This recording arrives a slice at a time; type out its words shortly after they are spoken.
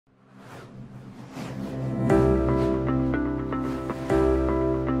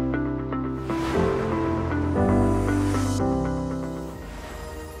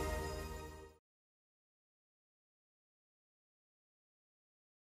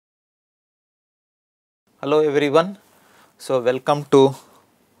Hello everyone. So, welcome to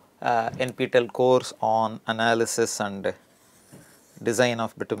NPTEL course on analysis and design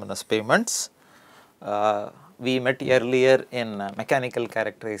of bituminous pavements. We met earlier in mechanical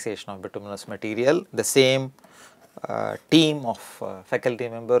characterization of bituminous material. The same team of faculty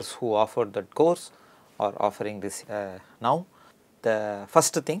members who offered that course are offering this now. The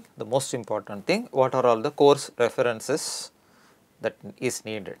first thing, the most important thing, what are all the course references that is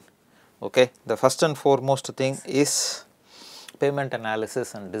needed. Okay. The first and foremost thing is Pavement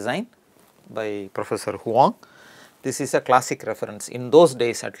Analysis and Design by Professor Huang. This is a classic reference. In those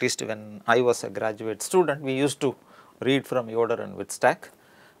days, at least when I was a graduate student, we used to read from Yoder and Wittstack,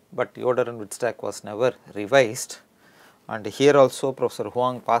 but Yoder and Wittstack was never revised, and here also Professor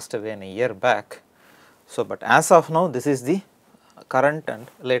Huang passed away in a year back. So, but as of now, this is the current and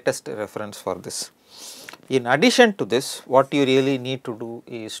latest reference for this. In addition to this, what you really need to do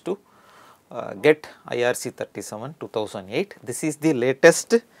is to get IRC 37 2008. This is the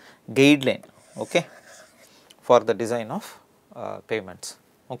latest guideline, okay, for the design of pavements.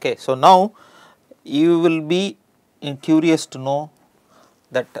 Okay. So, now you will be curious to know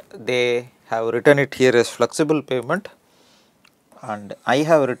that they have written it here as flexible pavement and I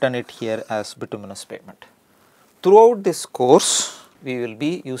have written it here as bituminous pavement. Throughout this course, we will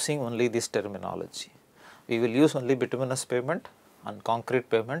be using only this terminology. We will use only bituminous pavement and concrete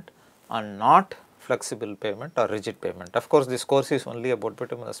pavement and not flexible pavement or rigid pavement. Of course, this course is only about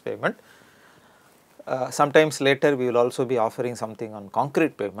bituminous pavement. Sometimes later we will also be offering something on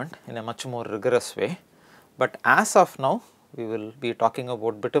concrete pavement in a much more rigorous way, but as of now we will be talking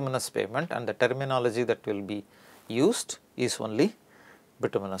about bituminous pavement and the terminology that will be used is only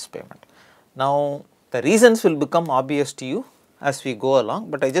bituminous pavement. Now, the reasons will become obvious to you as we go along,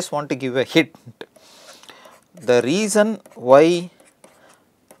 but I just want to give a hint. The reason why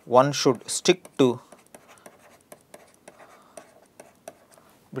one should stick to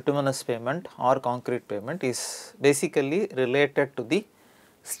bituminous pavement or concrete pavement is basically related to the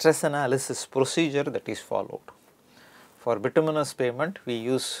stress analysis procedure that is followed. For bituminous pavement, we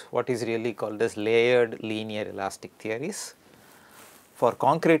use what is really called as layered linear elastic theories. For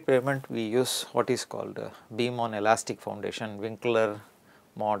concrete pavement, we use what is called beam on elastic foundation, Winkler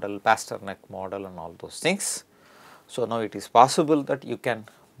model, Pasternak model and all those things. So, now it is possible that you can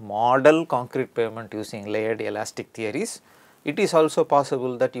model concrete pavement using layered elastic theories. It is also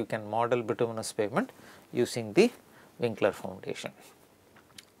possible that you can model bituminous pavement using the Winkler foundation.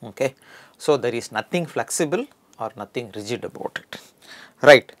 Okay. So, there is nothing flexible or nothing rigid about it,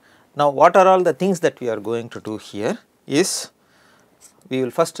 right. Now, what are all the things that we are going to do here is we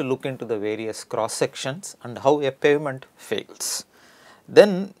will first look into the various cross sections and how a pavement fails.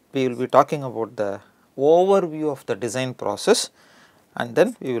 Then we will be talking about the overview of the design process and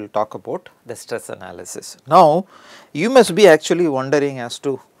then we will talk about the stress analysis. Now, you must be actually wondering as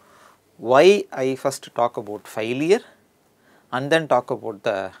to why I first talk about failure and then talk about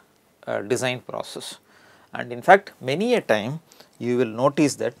the design process. And in fact, many a time you will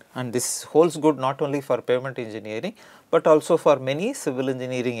notice that, and this holds good not only for pavement engineering, but also for many civil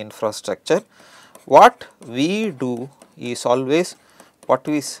engineering infrastructure. What we do is always what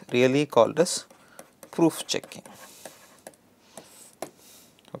is really called as proof checking.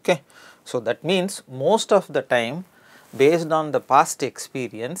 Okay. So, that means most of the time based on the past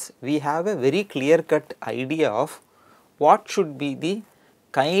experience, we have a very clear cut idea of what should be the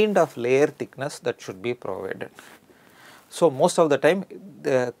kind of layer thickness that should be provided. So, most of the time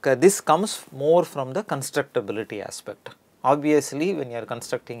this comes more from the constructability aspect. Obviously, when you are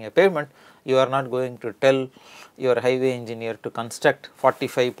constructing a pavement, you are not going to tell your highway engineer to construct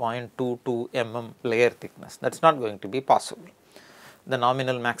 45.22 mm layer thickness, that is not going to be possible. The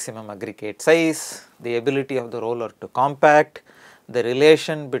nominal maximum aggregate size, the ability of the roller to compact, the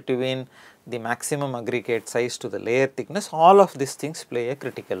relation between the maximum aggregate size to the layer thickness, all of these things play a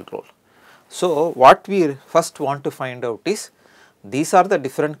critical role. So, what we first want to find out is these are the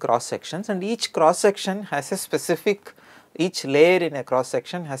different cross sections and each cross section has a specific, each layer in a cross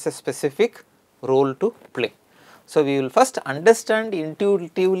section has a specific role to play. So, we will first understand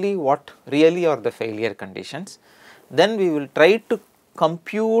intuitively what really are the failure conditions, then we will try to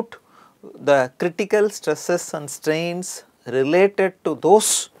compute the critical stresses and strains related to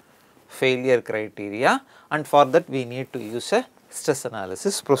those failure criteria, and for that we need to use a stress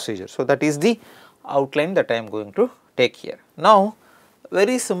analysis procedure. So, that is the outline that I am going to take here. Now,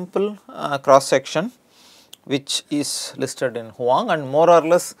 very simple cross section which is listed in Huang, and more or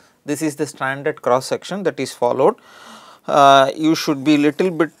less this is the standard cross section that is followed you should be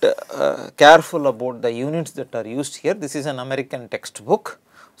little bit careful about the units that are used here. This is an American textbook.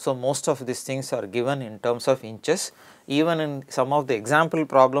 So, most of these things are given in terms of inches. Even in some of the example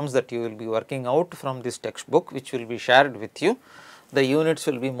problems that you will be working out from this textbook, which will be shared with you, the units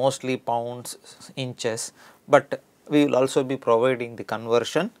will be mostly pounds, inches, but we will also be providing the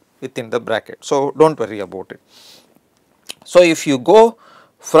conversion within the bracket. So, do not worry about it. So, if you go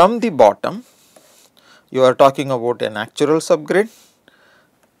from the bottom, you are talking about a natural subgrade,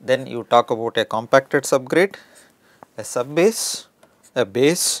 then you talk about a compacted subgrade, a subbase, a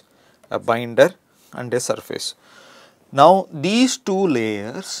base, a binder and a surface. Now, these two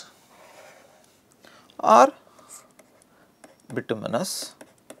layers are bituminous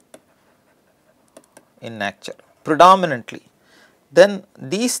in nature predominantly. Then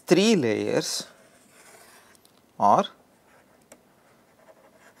these three layers are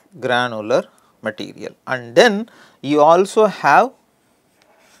granular material, and then you also have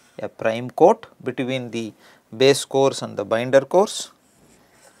a prime coat between the base course and the binder course,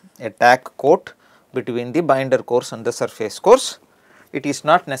 a tack coat between the binder course and the surface course. It is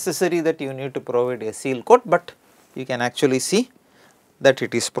not necessary that you need to provide a seal coat, but you can actually see that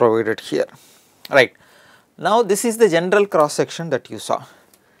it is provided here, right. Now, this is the general cross section that you saw,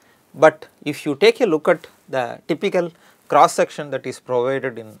 but if you take a look at the typical cross section that is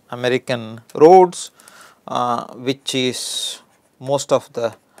provided in American roads, which is most of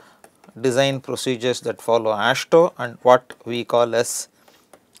the design procedures that follow AASHTO and what we call as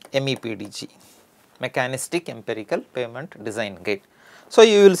MEPDG, Mechanistic Empirical Pavement Design Guide. So,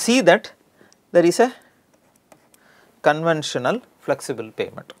 you will see that there is a conventional flexible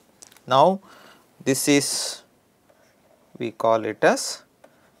pavement. Now, this is, we call it as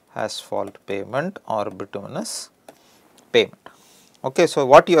asphalt pavement or bituminous pavement. Okay. So,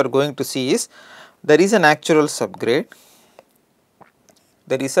 what you are going to see is there is a natural subgrade,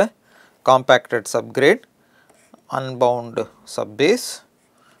 there is a compacted subgrade, unbound subbase,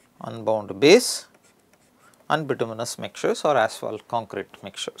 unbound base and bituminous mixtures or asphalt concrete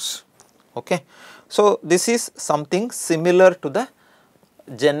mixtures. Okay. So, this is something similar to the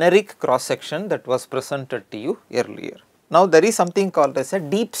generic cross section that was presented to you earlier. Now, there is something called as a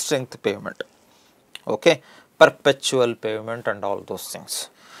deep strength pavement, okay, perpetual pavement and all those things.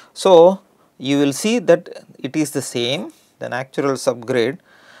 So, you will see that it is the same, the natural subgrade,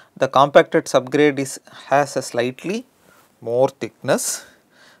 the compacted subgrade has a slightly more thickness,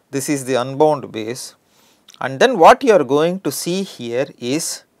 this is the unbound base, and then what you are going to see here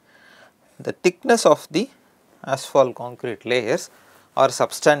is the thickness of the asphalt concrete layers are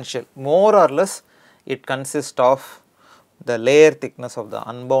substantial, more or less it consists of the layer thickness of the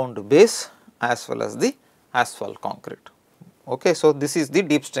unbound base as well as the asphalt concrete. Okay. So, this is the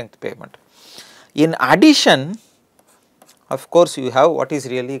deep strength pavement. In addition, of course, you have what is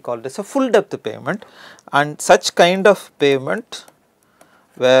really called as a full depth pavement, and such kind of pavement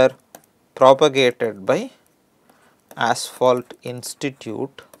were propagated by Asphalt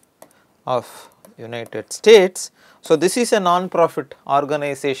Institute of United States. So, this is a non-profit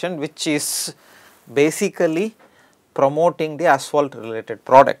organization which is basically promoting the asphalt related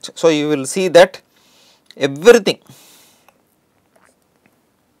products. So, you will see that everything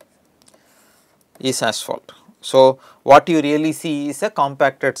is asphalt. So, what you really see is a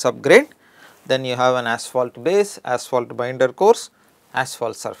compacted subgrade, then you have an asphalt base, asphalt binder course,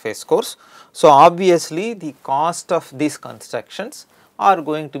 asphalt surface course. So, obviously, the cost of these constructions are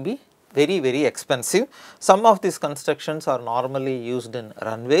going to be very expensive. Some of these constructions are normally used in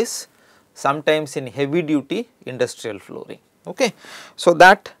runways, sometimes in heavy duty industrial flooring. Okay. So,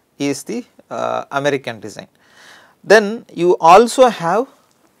 that is the American design. Then you also have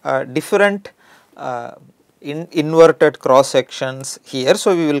different inverted cross sections here.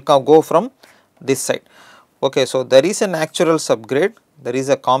 So, we will go from this side. Okay. So, there is a natural subgrade, there is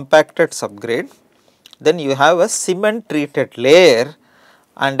a compacted subgrade, then you have a cement treated layer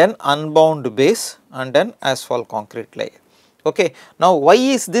and an unbound base and an asphalt concrete layer. Okay. Now, why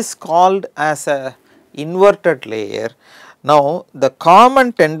is this called as a inverted layer? Now, the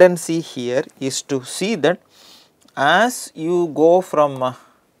common tendency here is to see that as you go from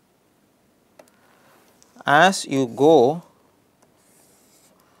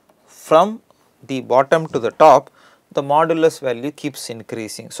the bottom to the top, the modulus value keeps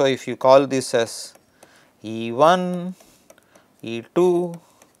increasing. So, if you call this as E1, E2,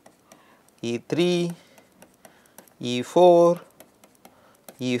 E3, E4,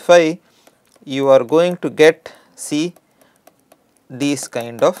 E5, you are going to see these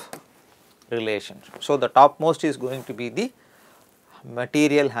kind of relations. So, the topmost is going to be the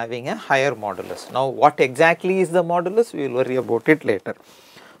material having a higher modulus. Now, what exactly is the modulus? We will worry about it later.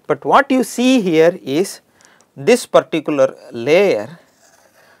 But what you see here is this particular layer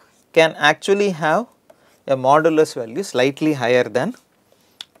can actually have a modulus value slightly higher than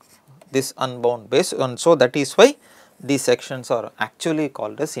this unbound base, and so that is why these sections are actually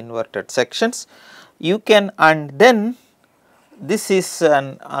called as inverted sections. You can, and then this is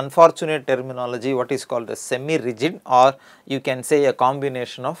an unfortunate terminology, what is called a semi rigid, or you can say a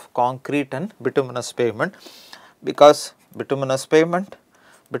combination of concrete and bituminous pavement, because bituminous pavement,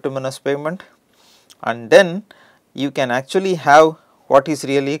 and then you can actually have what is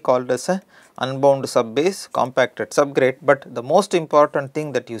really called as a unbound subbase, compacted subgrade, but the most important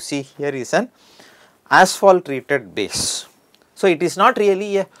thing that you see here is an asphalt treated base. So, it is not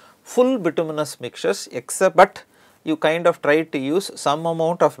really a full bituminous mixtures, except but you kind of try to use some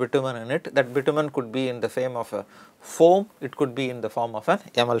amount of bitumen in it. That bitumen could be in the form of a foam, it could be in the form of an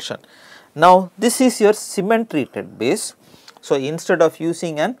emulsion. Now, this is your cement treated base. So, instead of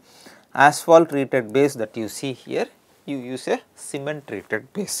using an asphalt treated base that you see here, you use a cement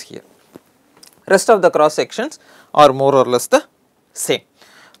treated base here. Rest of the cross sections are more or less the same.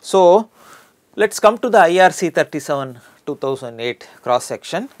 So, let us come to the IRC 37 2008 cross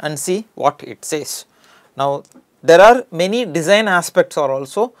section and see what it says. Now, there are many design aspects are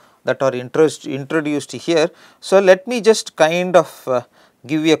also that are introduced here. So, let me just kind of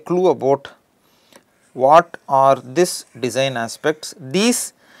give you a clue about what are these design aspects.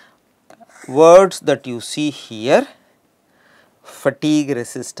 These words that you see here: fatigue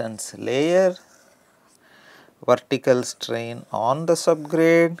resistance layer, vertical strain on the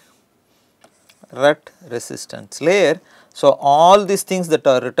subgrade, rut resistance layer. So, all these things that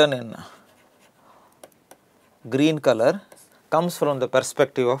are written in green color comes from the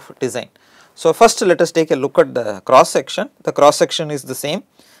perspective of design. So, first let us take a look at the cross section. The cross section is the same.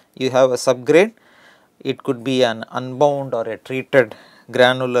 You have a subgrade, it could be an unbound or a treated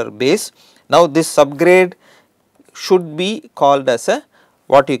granular base. Now, this subgrade should be called as a,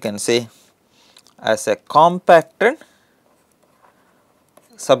 what you can say, as a compacted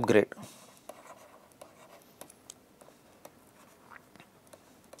subgrade.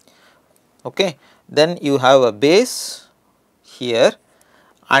 Okay. Then you have a base here,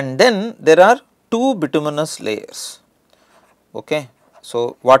 and then there are two bituminous layers. Okay.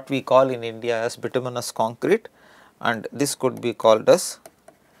 So, what we call in India as bituminous concrete, and this could be called as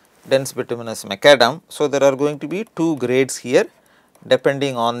dense bituminous macadam. So, there are going to be two grades here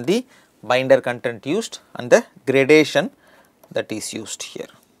depending on the binder content used and the gradation that is used here.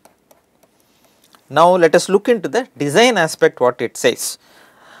 Now, let us look into the design aspect, what it says.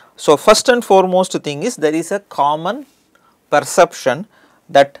 So, first and foremost thing is there is a common perception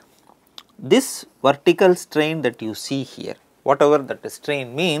that this vertical strain that you see here, whatever that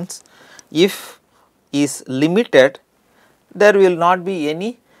strain means, if is limited, there will not be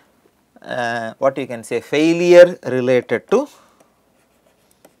any what you can say failure related to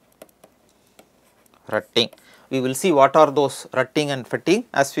rutting. We will see what are those rutting and fatigue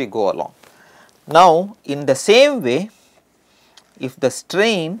as we go along. Now, in the same way, if the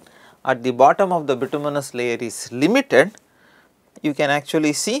strain at the bottom of the bituminous layer is limited, you can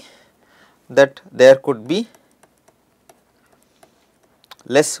actually see that there could be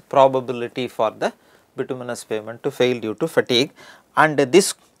less probability for the bituminous pavement to fail due to fatigue, and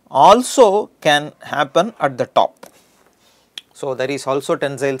this also can happen at the top. So, there is also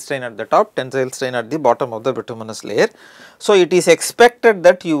tensile strain at the top, tensile strain at the bottom of the bituminous layer. So, it is expected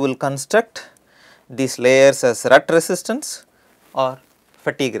that you will construct these layers as rut resistance or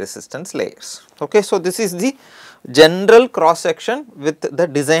fatigue resistance layers. Okay. So, this is the general cross section with the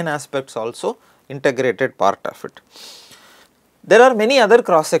design aspects also integrated part of it. There are many other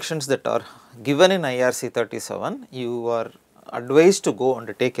cross sections that are given in IRC 37. You are advised to go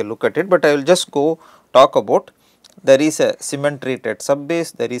and take a look at it, but I will just go talk about. There is a cement treated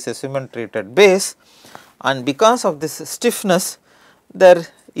subbase, there is a cement treated base, and because of this stiffness there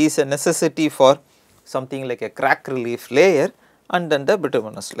is a necessity for something like a crack relief layer and then the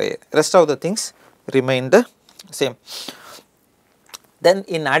bituminous layer. Rest of the things remain the same. Then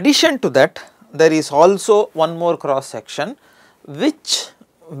in addition to that, there is also one more cross section which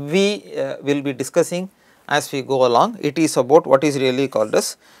we will be discussing as we go along. It is about what is really called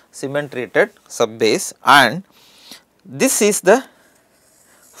as cement treated subbase, and this is the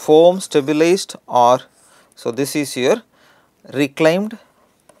foam stabilized, or so this is your reclaimed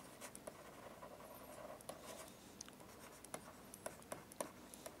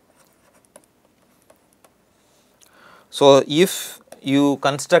so if you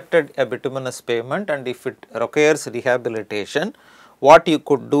constructed a bituminous pavement and if it requires rehabilitation, what you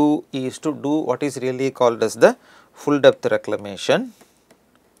could do is to do what is really called as the full depth reclamation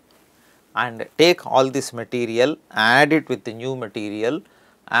and take all this material, add it with the new material,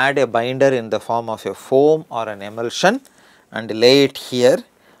 add a binder in the form of a foam or an emulsion and lay it here,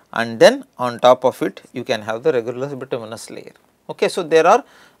 and then on top of it you can have the regular bituminous layer. Okay. So, there are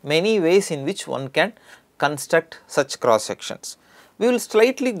many ways in which one can construct such cross sections. We will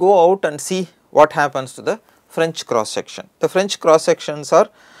slightly go out and see what happens to the French cross section. The French cross sections are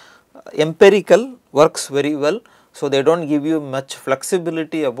empirical, works very well. So, they do not give you much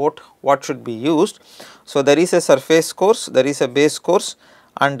flexibility about what should be used. So, there is a surface course, there is a base course,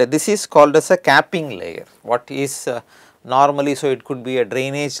 and this is called as a capping layer. What is normally, so it could be a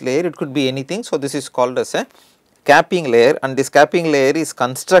drainage layer, it could be anything. So, this is called as a capping layer, and this capping layer is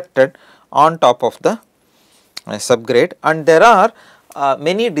constructed on top of the subgrade, and there are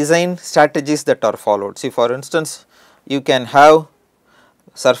many design strategies that are followed. See, for instance, you can have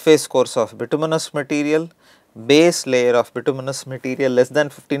surface course of bituminous material, base layer of bituminous material less than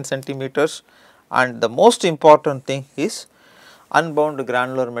 15 centimeters, and the most important thing is unbound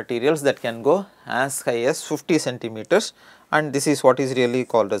granular materials that can go as high as 50 centimeters, and this is what is really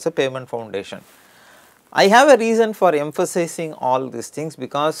called as a pavement foundation. I have a reason for emphasizing all these things,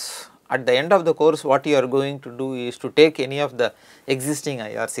 because at the end of the course what you are going to do is to take any of the existing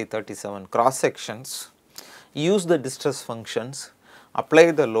IRC 37 cross sections, use the distress functions,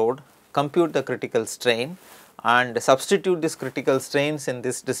 apply the load, compute the critical strain and substitute these critical strains in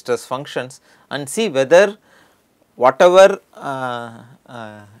these distress functions and see whether whatever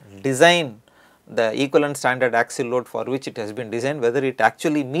design the equivalent standard axial load for which it has been designed, whether it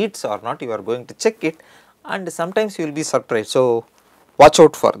actually meets or not, you are going to check it, and sometimes you will be surprised. So, watch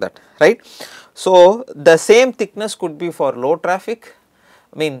out for that, right. So, the same thickness could be for low traffic,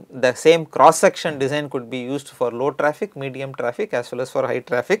 I mean the same cross section design could be used for low traffic, medium traffic as well as for high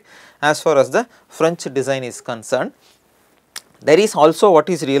traffic as far as the French design is concerned. There is also what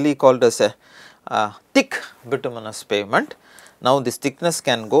is really called as a thick bituminous pavement. Now, this thickness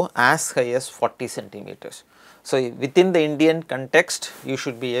can go as high as 40 centimeters. So, within the Indian context you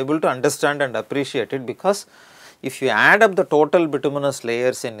should be able to understand and appreciate it, because if you add up the total bituminous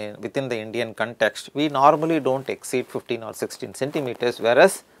layers within the Indian context, we normally do not exceed 15 or 16 centimeters,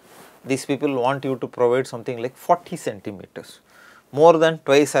 whereas these people want you to provide something like 40 centimeters, more than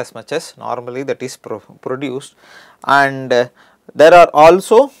twice as much as normally that is produced. And there are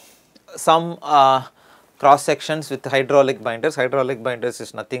also some cross sections with hydraulic binders. Hydraulic binders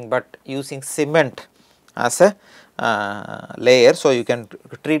is nothing but using cement as a layer. So, you can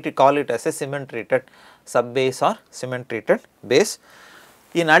call it as a cement treated sub base or cement treated base.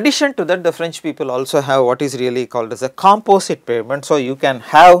 In addition to that, the French people also have what is really called as a composite pavement. So, you can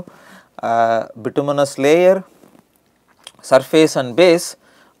have bituminous layer, surface and base,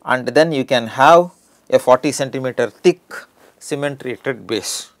 and then you can have a 40 centimeter thick cement treated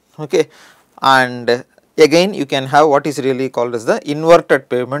base. Okay. And again you can have what is really called as the inverted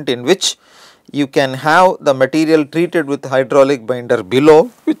pavement, in which you can have the material treated with hydraulic binder below,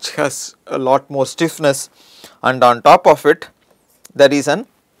 which has a lot more stiffness, and on top of it there is an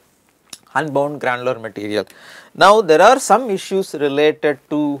unbound granular material. Now, there are some issues related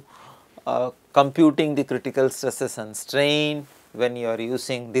to computing the critical stresses and strain when you are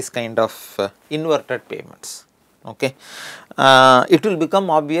using this kind of inverted pavements. Okay. It will become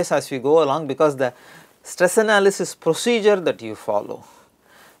obvious as we go along, because the stress analysis procedure that you follow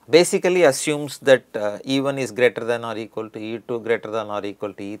basically assumes that E1 is greater than or equal to E2, greater than or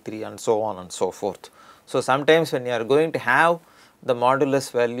equal to E3, and so on and so forth. So, sometimes when you are going to have the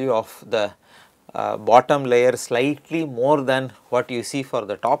modulus value of the bottom layer slightly more than what you see for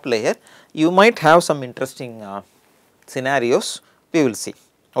the top layer, you might have some interesting scenarios, we will see.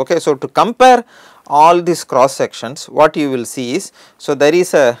 Okay. So, to compare all these cross sections, what you will see is, so there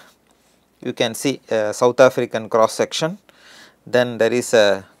is a, you can see a South African cross section, then there is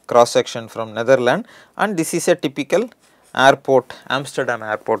a cross section from Netherlands, and this is a typical airport, Amsterdam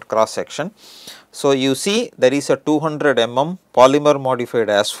airport cross section. So, you see there is a 200 mm polymer modified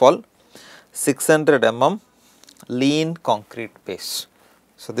asphalt, 600 mm lean concrete base.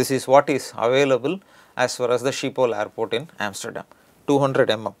 So, this is what is available as far as the Schiphol airport in Amsterdam, 200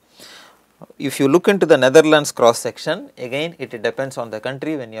 mm. If you look into the Netherlands cross section, again it depends on the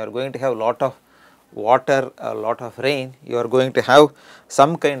country. When you are going to have lot of water, a lot of rain, you are going to have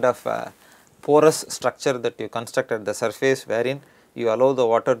some kind of porous structure that you construct at the surface, wherein you allow the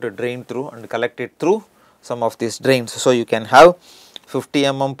water to drain through and collect it through some of these drains. So, you can have 50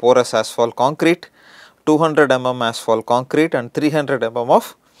 mm porous asphalt concrete, 200 mm asphalt concrete, and 300 mm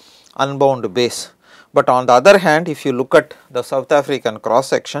of unbound base. But on the other hand, if you look at the South African cross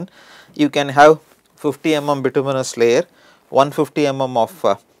section, you can have 50 mm bituminous layer, 150 mm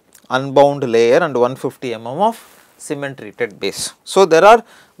of unbound layer and 150 mm of cement treated base. So, there are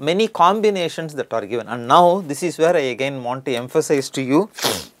many combinations that are given, and now this is where I again want to emphasize to you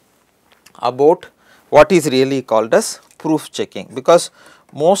about what is really called as proof checking, because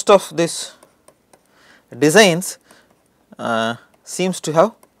most of this designs seems to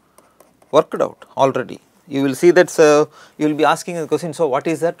have worked out already. You will see that you will be asking the question, so what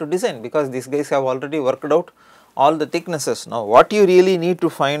is there to design, because these guys have already worked out all the thicknesses. Now, what you really need to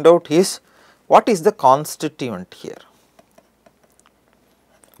find out is what is the constituent here,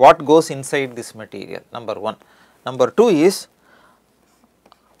 what goes inside this material, number 1. Number 2 is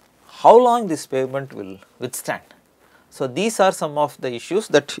how long this pavement will withstand. So, these are some of the issues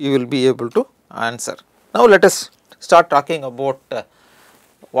that you will be able to answer. Now, let us start talking about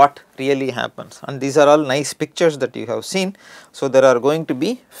what really happens, and these are all nice pictures that you have seen. So, there are going to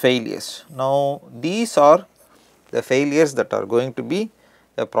be failures. Now, these are the failures that are going to be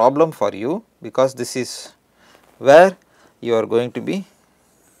a problem for you, because this is where you are going to be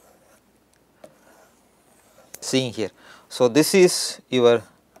seeing here. So, this is your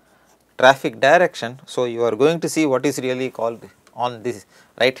traffic direction. So, you are going to see what is really called on this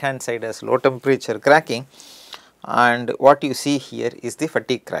right hand side as low temperature cracking, and what you see here is the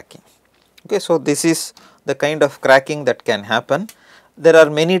fatigue cracking. Okay, so, this is the kind of cracking that can happen. There are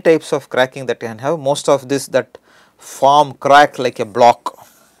many types of cracking that can have, most of this that form crack like a block.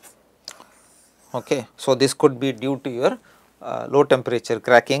 Okay, so, this could be due to your low temperature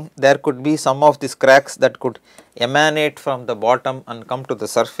cracking. There could be some of these cracks that could emanate from the bottom and come to the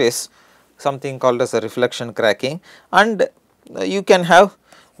surface, something called as a reflection cracking, and you can have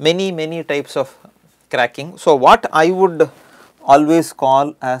many types of cracking. So, what I would always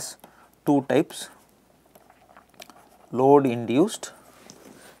call as two types, load induced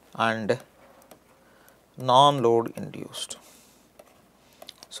and non-load induced.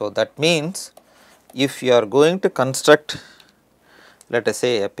 So, that means if you are going to construct, let us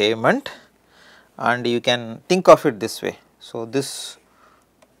say, a pavement, and you can think of it this way. So, this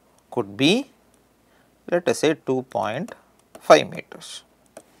could be, let us say, 2.5 meters.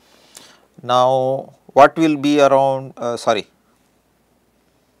 Now, what will be around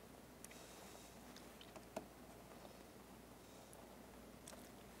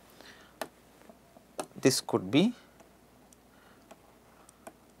this could be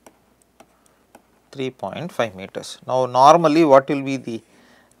 3.5 meters. Now, normally what will be the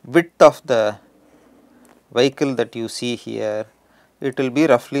width of the vehicle that you see here? It will be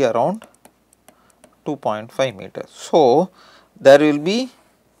roughly around 2.5 meters. So, there will be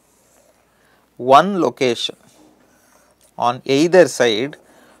one location on either side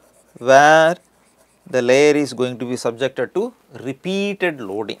where the layer is going to be subjected to repeated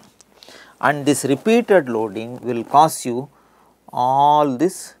loading, and this repeated loading will cause you all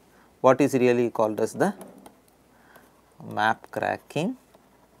this, what is really called as the map cracking,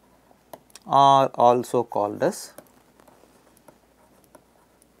 or also called as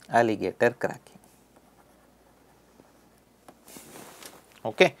alligator cracking.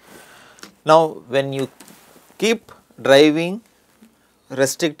 Okay. Now, when you keep driving,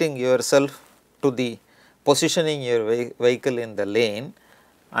 restricting yourself to the positioning your vehicle in the lane,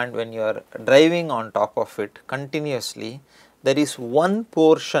 and when you are driving on top of it continuously, there is one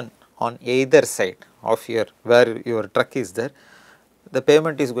portion on either side of your where your truck is there, the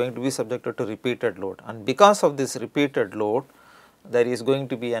pavement is going to be subjected to repeated load, and because of this repeated load, there is going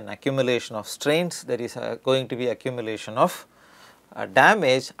to be an accumulation of strains, there is going to be accumulation of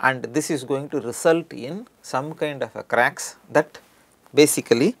damage, and this is going to result in some kind of a cracks that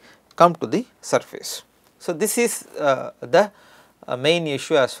basically come to the surface. So, this is the main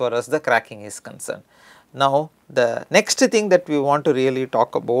issue as far as the cracking is concerned. Now, the next thing that we want to really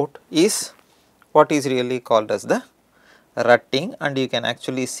talk about is what is really called as the rutting, and you can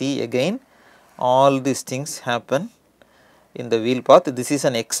actually see again all these things happen in the wheel path. This is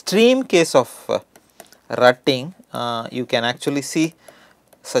an extreme case of rutting. You can actually see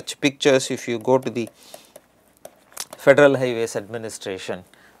such pictures if you go to the Federal Highways Administration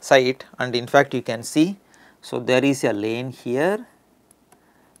site, and in fact you can see, so there is a lane here,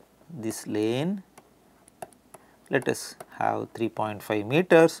 this lane, let us have 3.5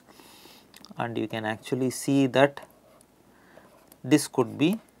 meters, and you can actually see that this could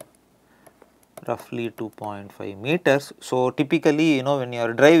be roughly 2.5 meters. So, typically when you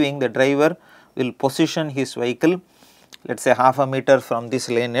are driving, the driver will position his vehicle, let us say half a meter from this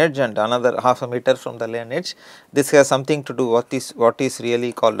lane edge and another half a meter from the lane edge. This has something to do what is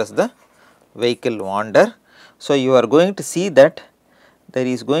really called as the vehicle wander. So, you are going to see that there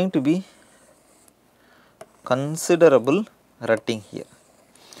is going to be considerable rutting here.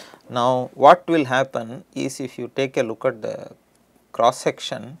 Now, what will happen is, if you take a look at the cross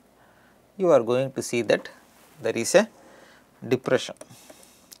section, you are going to see that there is a depression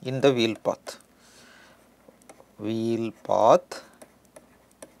in the wheel path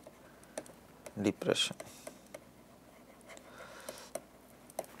depression.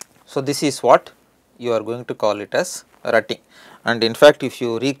 So, this is what you are going to call it as rutting, and in fact, if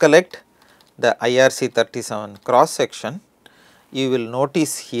you recollect the IRC 37 cross section, you will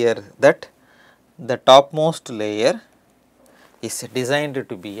notice here that the topmost layer is designed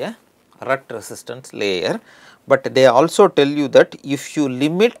to be a rut resistance layer, but they also tell you that if you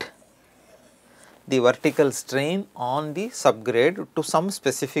limit the vertical strain on the subgrade to some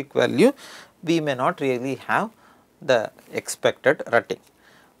specific value, we may not really have the expected rutting.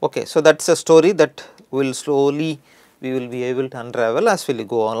 Okay, so that is a story that will slowly we will be able to unravel as we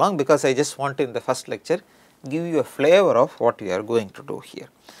go along, because I just want to, in the first lecture, give you a flavor of what we are going to do here.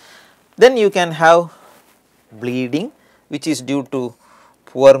 Then you can have bleeding, which is due to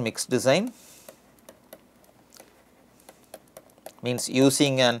poor mix design, means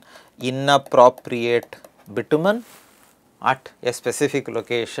using an inappropriate bitumen at a specific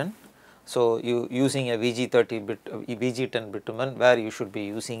location. So, you using a VG10 bitumen where you should be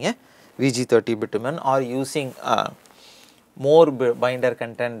using a VG30 bitumen, or using more binder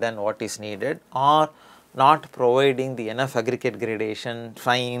content than what is needed, or not providing the enough aggregate gradation,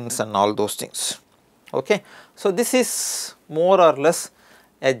 fines and all those things. Okay. So, this is more or less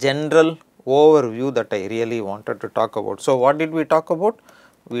a general overview that I really wanted to talk about. So, what did we talk about?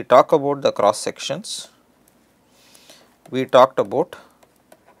 We talked about the cross sections, we talked about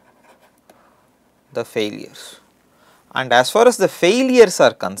the failures, and as far as the failures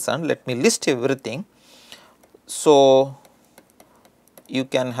are concerned, let me list everything. So, you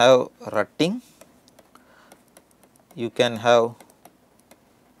can have rutting, you can have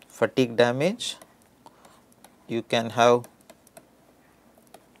fatigue damage, you can have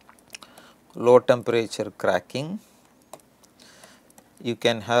low temperature cracking, you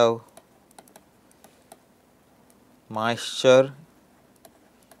can have moisture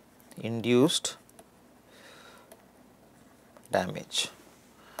induced damage.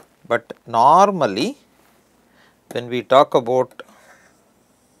 But normally when we talk about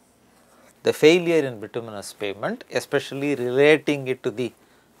the failure in bituminous pavement, especially relating it to the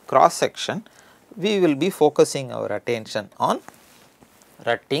cross section, we will be focusing our attention on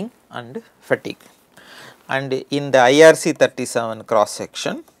rutting and fatigue. And in the IRC 37 cross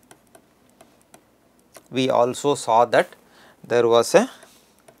section, we also saw that there was a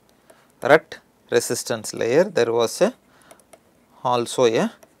rut resistance layer, there was also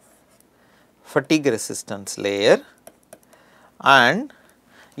a fatigue resistance layer, and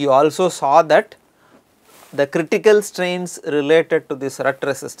you also saw that the critical strains related to this rut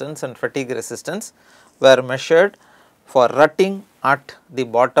resistance and fatigue resistance were measured for rutting at the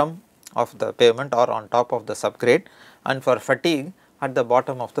bottom of the pavement or on top of the subgrade, and for fatigue at the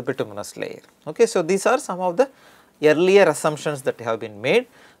bottom of the bituminous layer. Okay. So, these are some of the earlier assumptions that have been made.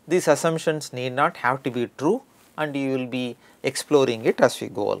 These assumptions need not have to be true, and you will be exploring it as we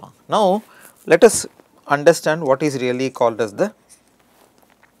go along. Now, let us understand what is really called as the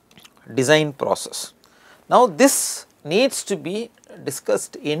design process. Now, this needs to be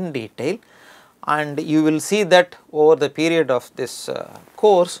discussed in detail, and you will see that over the period of this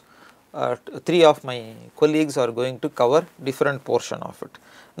course, 3 of my colleagues are going to cover different portion of it.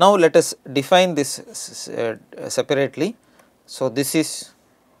 Now, let us define this separately. So, this is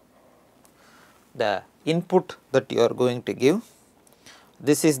the input that you are going to give,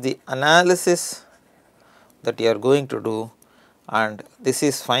 this is the analysis that you are going to do, and this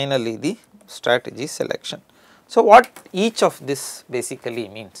is finally the strategy selection. So, what each of this basically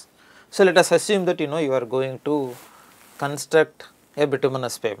means? So, let us assume that you are going to construct a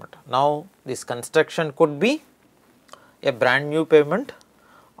bituminous pavement. Now, this construction could be a brand new pavement,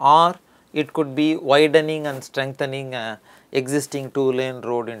 or it could be widening and strengthening a existing 2-lane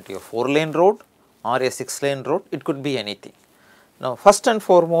road into a 4-lane road or a 6-lane road, it could be anything. Now, first and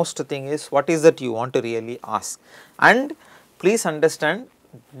foremost thing is, what is that you want to really ask, and please understand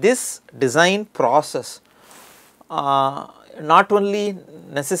this design process not only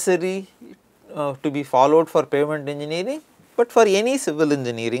necessary to be followed for pavement engineering, but for any civil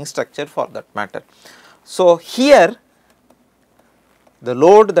engineering structure for that matter. So, here the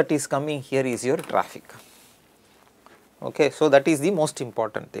load that is coming here is your traffic. Okay. So, that is the most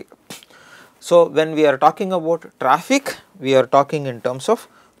important thing. So, when we are talking about traffic, we are talking in terms of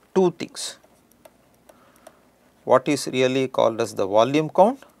two things. what is really called as the volume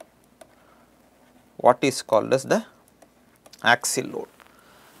count, what is called as the axial load.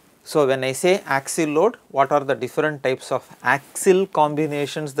 So, when I say axial load, what are the different types of axial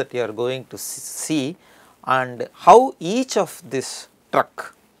combinations that you are going to see, and how each of this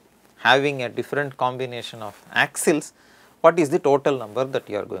truck having a different combination of axles, what is the total number that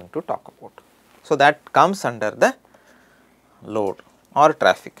you are going to talk about. So, that comes under the load or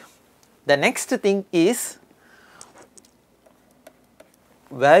traffic. The next thing is,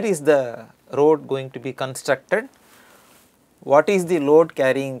 where is the road going to be constructed? What is the load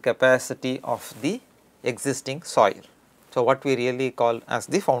carrying capacity of the existing soil? So, what we really call as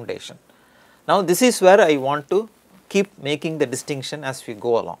the foundation. Now, this is where I want to keep making the distinction as we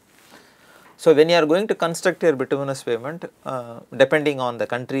go along. So, when you are going to construct your bituminous pavement, depending on the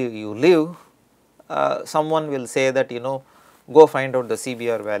country you live, someone will say that, go find out the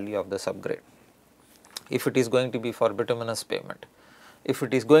CBR value of the subgrade, if it is going to be for bituminous pavement. If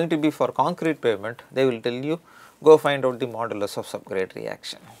it is going to be for concrete pavement, they will tell you, go find out the modulus of subgrade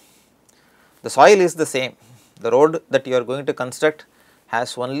reaction. The soil is the same, the road that you are going to construct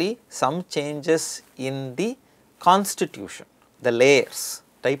has only some changes in the constitution, the layers,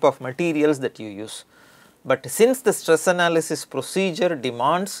 type of materials that you use. But since the stress analysis procedure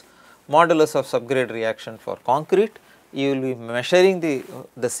demands modulus of subgrade reaction for concrete, you will be measuring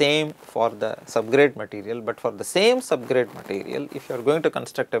the same for the subgrade material, but for the same subgrade material, if you are going to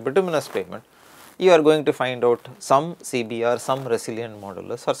construct a bituminous pavement, you are going to find out some CBR, some resilient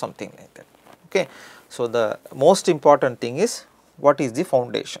modulus or something like that. Okay. So, the most important thing is, what is the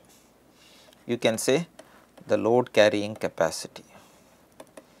foundation? You can say the load carrying capacity,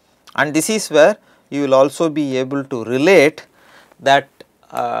 and this is where you will also be able to relate that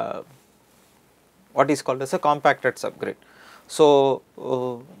what is called as a compacted subgrade. So,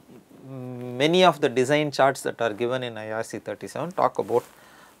 many of the design charts that are given in IRC 37 talk about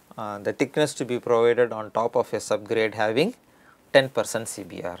the thickness to be provided on top of a subgrade having 10%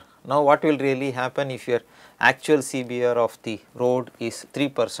 CBR. Now, what will really happen if your actual CBR of the road is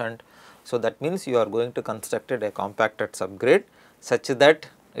 3%? So, that means you are going to construct a compacted subgrade such that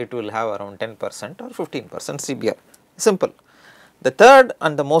it will have around 10% or 15% CBR, simple. The third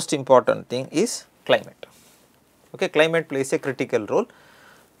and the most important thing is climate. Okay, climate plays a critical role,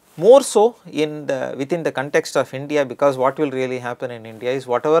 more so in within the context of India, because what will really happen in India is,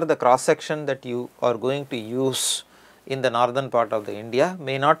 whatever the cross section that you are going to use in the northern part of the India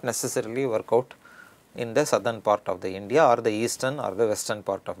may not necessarily work out in the southern part of the India or the eastern or the western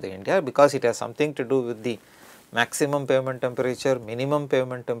part of the India, because it has something to do with the maximum pavement temperature, minimum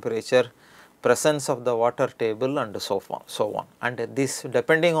pavement temperature, presence of the water table and so on. And this,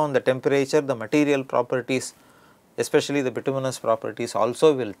 depending on the temperature, the material properties, especially the bituminous properties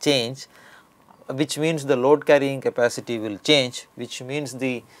also will change, which means the load carrying capacity will change, which means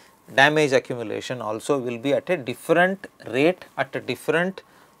the damage accumulation also will be at a different rate at a different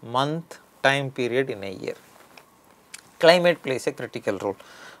month time period in a year. Climate plays a critical role.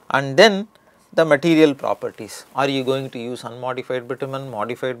 And then the material properties, are you going to use unmodified bitumen,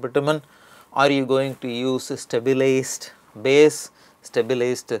 modified bitumen, are you going to use stabilized base,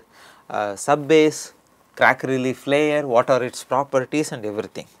 stabilized sub-base, crack relief layer, what are its properties and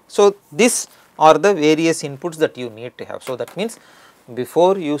everything. So, these are the various inputs that you need to have. So, that means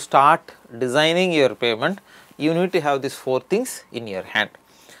before you start designing your pavement, you need to have these 4 things in your hand: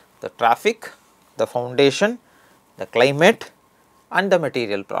 the traffic, the foundation, the climate and the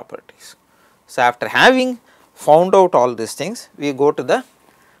material properties. So, after having found out all these things, we go to the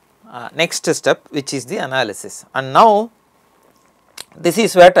next step, which is the analysis. And now, this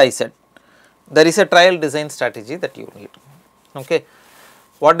is what I said, there is a trial design strategy that you need. Okay.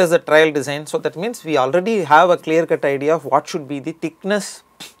 What is the trial design? So, that means we already have a clear cut idea of what should be the thickness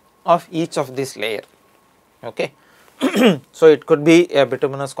of each of this layer. Okay. So, it could be a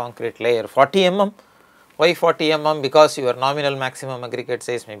bituminous concrete layer 40 mm. Why 40 mm? Because your nominal maximum aggregate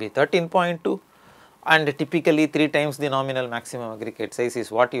size may be 13.2, and typically 3 times the nominal maximum aggregate size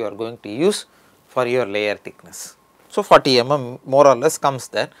is what you are going to use for your layer thickness. So, 40 mm more or less comes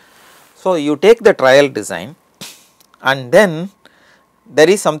there. So, you take the trial design, and then there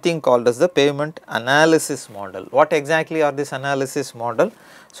is something called as the pavement analysis model. What exactly are this analysis model?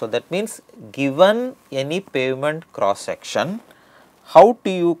 So, that means given any pavement cross section, how do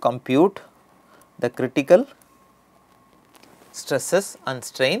you compute the critical stresses and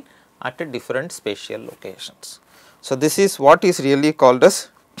strain at a different spatial locations. So, this is what is really called as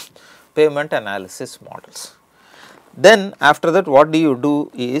pavement analysis models. Then after that, what do you do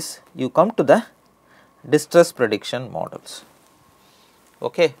is, you come to the distress prediction models.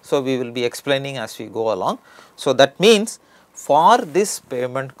 Okay. So, we will be explaining as we go along. So, that means for this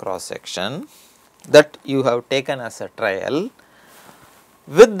pavement cross section that you have taken as a trial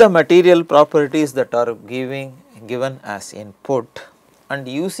with the material properties that are given as input and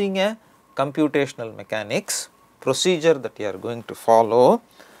using a computational mechanics procedure that you are going to follow,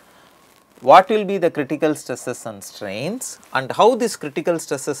 what will be the critical stresses and strains and how these critical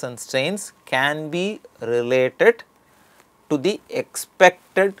stresses and strains can be related to the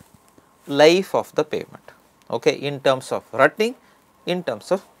expected life of the pavement, okay, in terms of rutting, in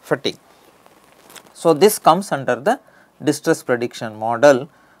terms of fatigue. So, this comes under the distress prediction model,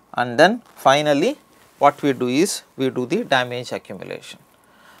 and then finally what we do is we do the damage accumulation.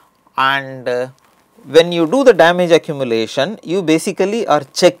 And when you do the damage accumulation, you basically are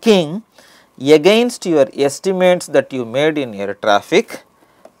checking against your estimates that you made in your traffic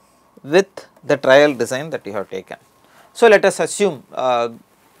with the trial design that you have taken. So, let us assume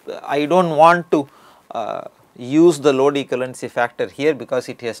I do not want to use the load equivalency factor here because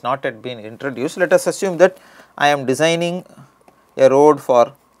it has not yet been introduced. Let us assume that I am designing a road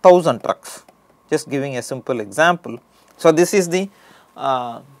for 1000 trucks, just giving a simple example. So, this is the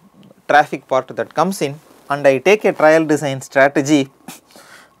traffic part that comes in, and I take a trial design strategy,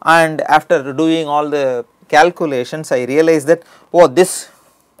 and after doing all the calculations I realize that, oh, this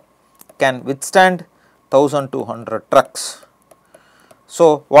can withstand 1200 trucks.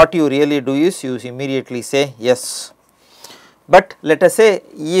 So, what you really do is you immediately say yes, but let us say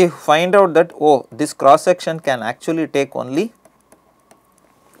you find out that, oh, this cross section can actually take only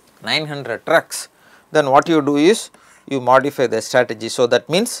 900 trucks, then what you do is you modify the strategy. So, that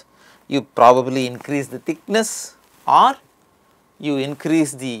means you probably increase the thickness or you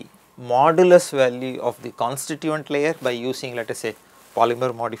increase the modulus value of the constituent layer by using, let us say,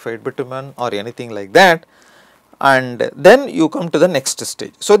 polymer modified bitumen or anything like that, and then you come to the next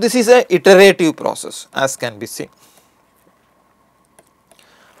stage. So, this is a iterative process as can be seen,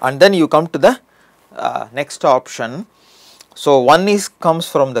 and then you come to the next option. So, one is comes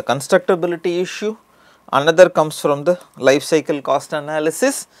from the constructability issue, another comes from the life cycle cost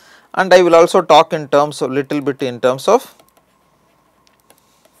analysis, and I will also talk in terms of little bit in terms of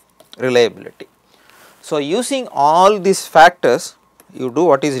reliability. So, using all these factors you do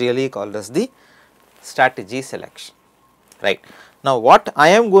what is really called as the strategy selection, right. Now, what I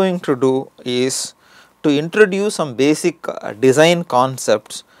am going to do is to introduce some basic design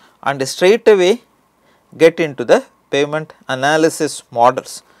concepts and straight away get into the pavement analysis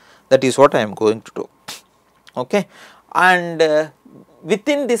models. That is what I am going to do, okay. And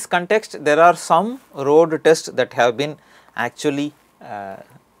within this context there are some road tests that have been actually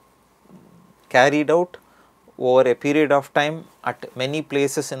carried out over a period of time at many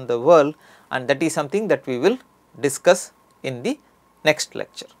places in the world, and that is something that we will discuss in the next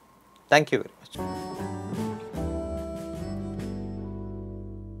lecture. Thank you very much.